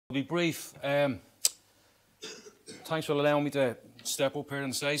I'll be brief. Thanks for allowing me to step up here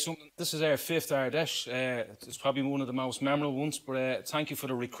and say something. This is our 5th Ardèche. It's probably one of the most memorable ones, but thank you for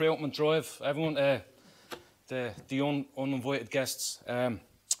the recruitment drive, everyone, the uninvited guests.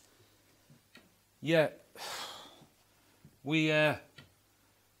 Yeah, we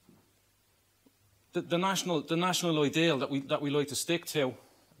the national ideal that we like to stick to,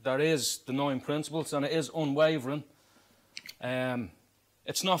 that is the 9 principles, and it is unwavering.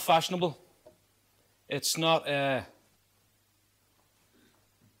 It's not fashionable. It's not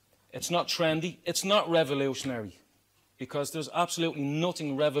trendy. It's not revolutionary, because there's absolutely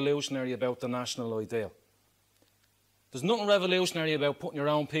nothing revolutionary about the national ideal. There's nothing revolutionary about putting your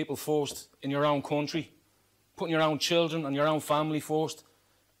own people first in your own country, putting your own children and your own family first.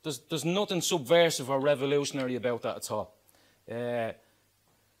 There's nothing subversive or revolutionary about that at all.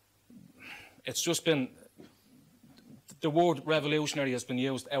 It's just been, the word revolutionary has been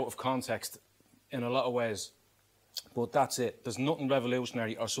used out of context in a lot of ways, but that's it. There's nothing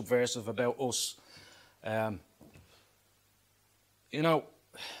revolutionary or subversive about us. You know,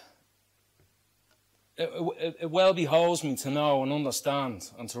 it well behoves me to know and understand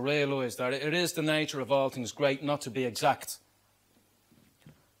and to realise that it is the nature of all things great not to be exact.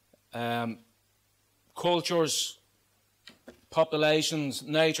 Cultures, populations,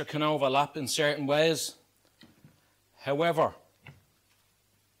 nature can overlap in certain ways. However,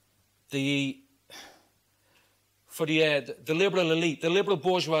 for the liberal elite, the liberal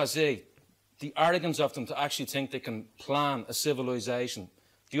bourgeoisie, the arrogance of them to actually think they can plan a civilization.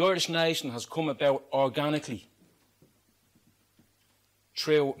 The Irish nation has come about organically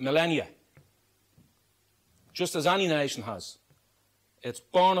through millennia, just as any nation has. It's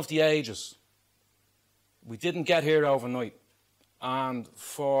born of the ages. We didn't get here overnight. And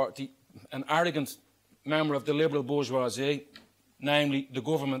for an arrogant member of the liberal bourgeoisie, namely the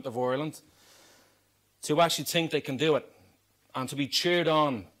government of Ireland, to actually think they can do it and to be cheered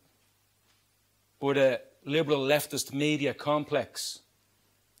on by the liberal leftist media complex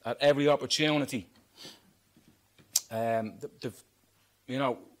at every opportunity, you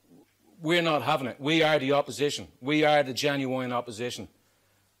know, we're not having it. We are the opposition. We are the genuine opposition.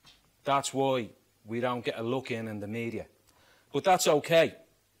 That's why we don't get a look in the media. But that's okay,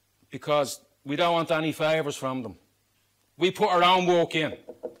 because we don't want any favours from them. We put our own work in.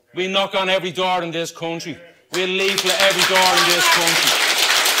 We knock on every door in this country. We leaflet every door in this country.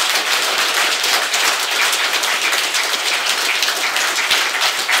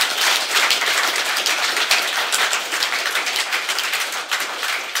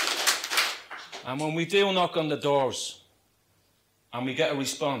 And when we do knock on the doors and we get a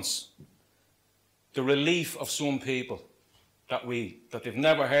response, the relief of some people that they've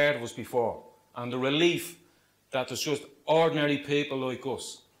never heard of us before, and the relief that there's just ordinary people like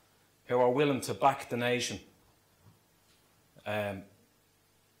us who are willing to back the nation,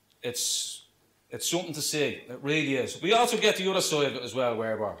 it's something to see. It really is. We also get the other side of it as well,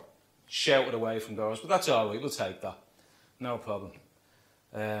 where we're shouted away from doors, but that's all right. We'll take that. No problem.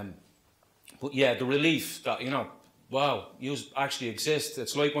 But yeah, the relief that, you know, wow, you actually exist.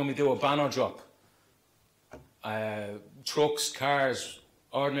 It's like when we do a banner drop. Trucks, cars,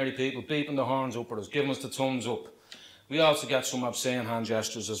 ordinary people beeping the horns up at us, giving us the thumbs up. We also get some obscene hand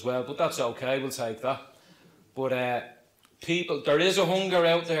gestures as well, but that's okay, we'll take that. But people, there is a hunger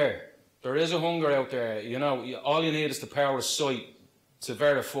out there. There is a hunger out there. You know, all you need is the power of sight to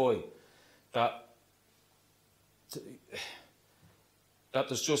verify that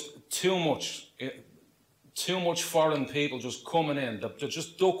there's just too much foreign people just coming in. They're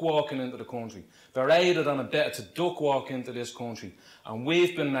just duck walking into the country. They're aided and abetted to duck walk into this country. And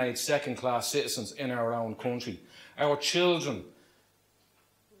we've been made second-class citizens in our own country. Our children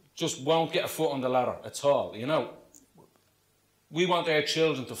just won't get a foot on the ladder at all, you know. We want our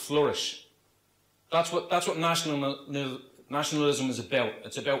children to flourish. That's what nationalism is about.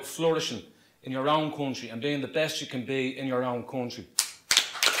 It's about flourishing in your own country and being the best you can be in your own country.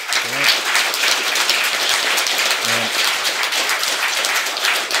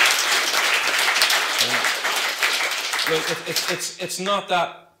 It's not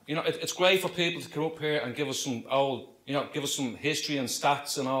that, you know, it's great for people to come up here and give us some give us some history and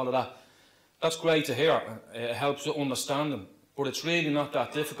stats and all of that. That's great to hear. It helps to understand them. But it's really not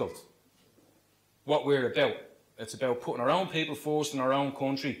that difficult, what we're about. It's about putting our own people first in our own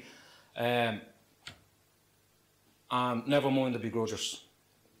country, and never mind the begrudgers.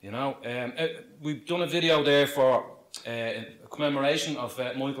 You know, we've done a video there for a commemoration of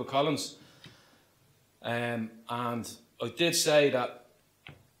Michael Collins, and I did say that,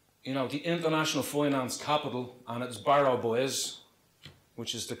 you know, the international finance capital and its barrow boys,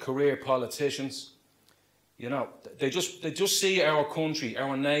 which is the career politicians. You know, they just see our country,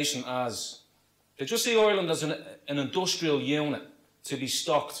 our nation as, they just see Ireland as an industrial unit to be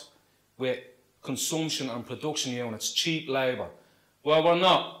stocked with consumption and production units, cheap labour. Well, we're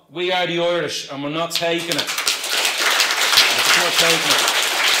not. We are the Irish, and we're not taking it. We're just not taking it.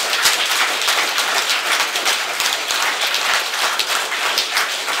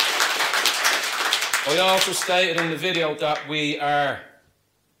 I also stated in the video that we are,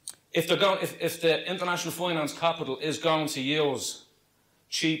 if the international finance capital is going to use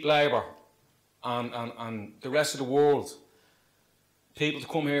cheap labour and the rest of the world, people to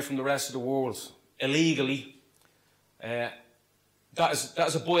come here from the rest of the world illegally, that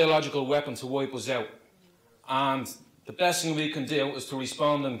is a biological weapon to wipe us out. And the best thing we can do is to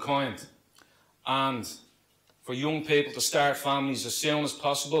respond in kind. And for young people to start families as soon as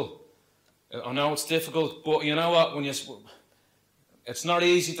possible. I know it's difficult, but you know what? It's not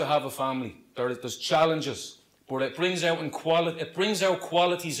easy to have a family. There's challenges, but it brings out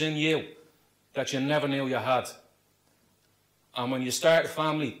qualities in you that you never knew you had. And when you start a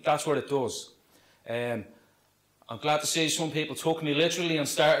family, that's what it does. I'm glad to see some people took me literally and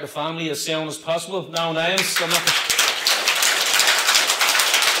started a family as soon as possible. No names.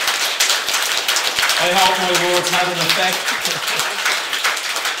 I hope my words had an effect.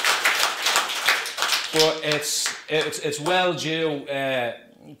 But it's well due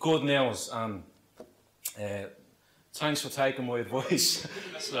good news, and thanks for taking my advice.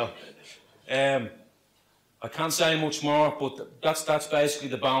 So I can't say much more, but that's basically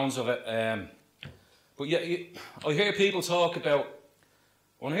the bones of it. But yeah, I hear people talk about,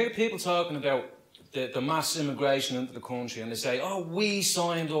 when I hear people talking about the mass immigration into the country, and they say, "Oh, we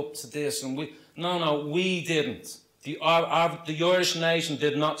signed up to this," and no, we didn't. The Irish nation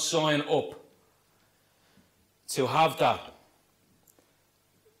did not sign up to have that.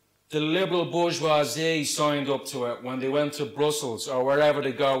 The liberal bourgeoisie signed up to it when they went to Brussels or wherever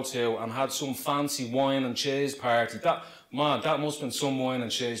they go to and had some fancy wine and cheese party. That must have been some wine and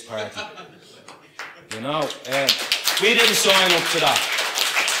cheese party. You know, we didn't sign up to that.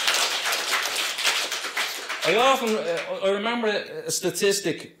 I remember a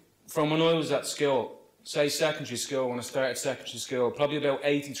statistic from when I was at school, say secondary school, when I started secondary school, probably about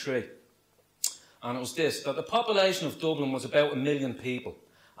 83. And it was this, that the population of Dublin was about 1 million people,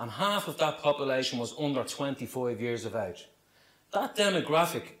 and half of that population was under 25 years of age. That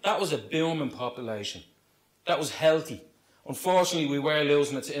demographic, that was a booming population. That was healthy. Unfortunately, we were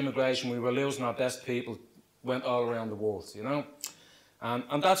losing it to immigration. We were losing our best people, went all around the world, you know.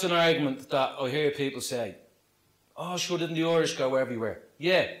 And that's an argument that I hear people say, "Oh, sure, didn't the Irish go everywhere?"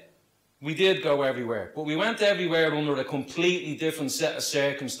 Yeah. We did go everywhere, but we went everywhere under a completely different set of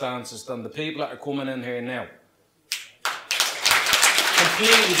circumstances than the people that are coming in here now.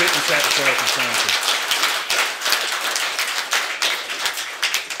 Completely different set of circumstances.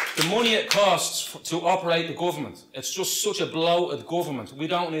 The money it costs to operate the government, it's just such a bloated government. We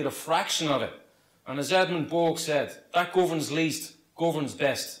don't need a fraction of it. And as Edmund Burke said, that governs least governs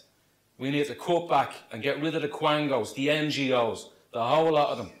best. We need to cut back and get rid of the quangos, the NGOs, the whole lot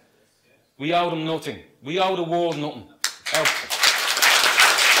of them. We owe them nothing. We owe the world nothing.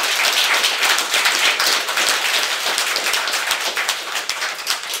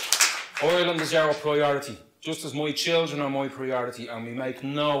 Ireland is our priority, just as my children are my priority, and we make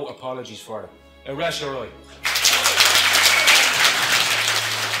no apologies for it. Eresh Arai.